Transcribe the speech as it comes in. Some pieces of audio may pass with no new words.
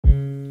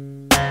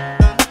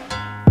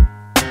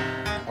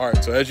All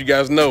right, so as you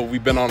guys know,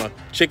 we've been on a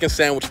chicken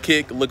sandwich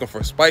kick, looking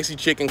for spicy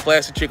chicken,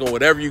 classic chicken,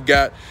 whatever you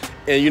got.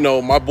 And you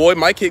know, my boy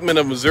Mike Hickman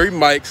of Missouri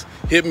Mike's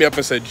hit me up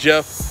and said,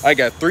 Jeff, I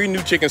got 3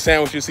 new chicken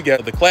sandwiches. He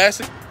got the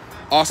classic,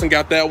 Austin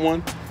got that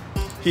one.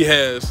 He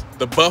has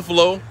the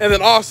buffalo, and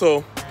then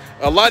also,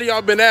 a lot of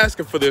y'all been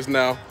asking for this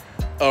now,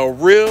 a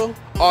real,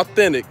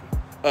 authentic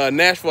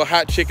Nashville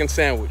hot chicken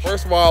sandwich.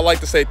 First of all, I'd like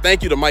to say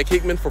thank you to Mike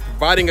Hickman for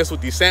providing us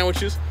with these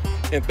sandwiches.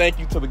 And thank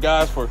you to the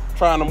guys for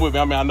trying them with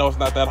me. I mean, I know it's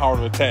not that hard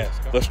of a task.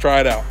 Let's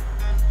try it out.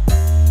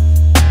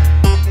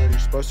 You're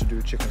supposed to do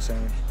a chicken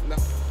sandwich. No.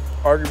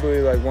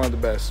 Arguably, like, one of the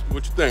best.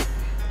 What you think?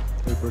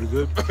 They're pretty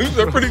good.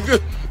 They're pretty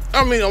good.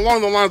 I mean,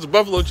 along the lines of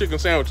buffalo chicken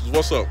sandwiches,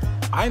 what's up?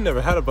 I ain't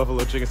never had a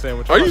buffalo chicken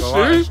sandwich. Are you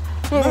serious?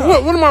 No.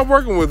 What am I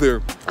working with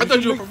here? I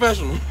thought you were a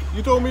professional.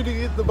 You told me to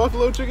get the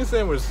buffalo chicken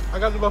sandwich. I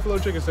got the buffalo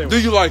chicken sandwich.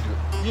 Do you like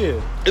it?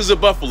 Yeah. Is it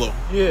buffalo?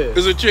 Yeah.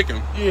 Is it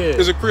chicken? Yeah.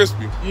 Is it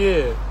crispy?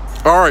 Yeah.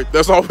 All right,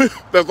 that's all we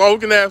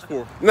can ask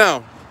for.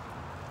 Now,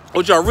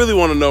 what y'all really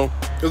want to know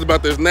is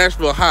about this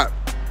Nashville Hot.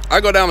 I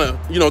go down to,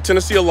 you know,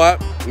 Tennessee a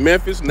lot,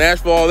 Memphis,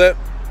 Nashville, all that.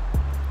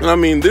 And I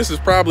mean, this is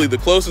probably the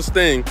closest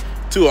thing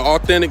to an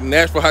authentic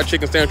Nashville hot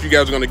chicken sandwich you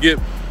guys are gonna get.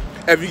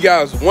 If you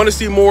guys want to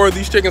see more of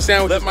these chicken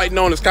sandwiches, let Mike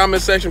know in his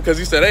comment section, because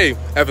he said, hey,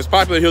 if it's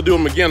popular, he'll do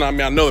them again. I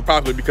mean, I know they're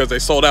popular because they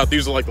sold out.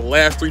 These are like the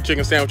last 3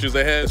 chicken sandwiches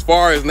they had. As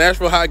far as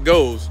Nashville Hot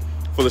goes,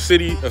 for the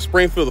city of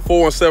Springfield, the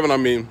 417, I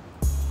mean,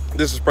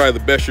 this is probably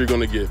the best you're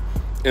gonna get.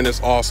 And it's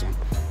awesome.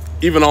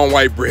 Even on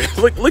white bread.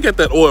 Look at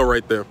that oil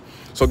right there.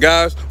 So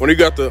guys, when you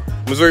got the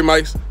Missouri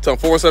Mike's, tell them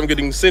 417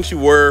 getting sent you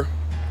word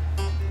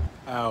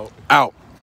Out. Out.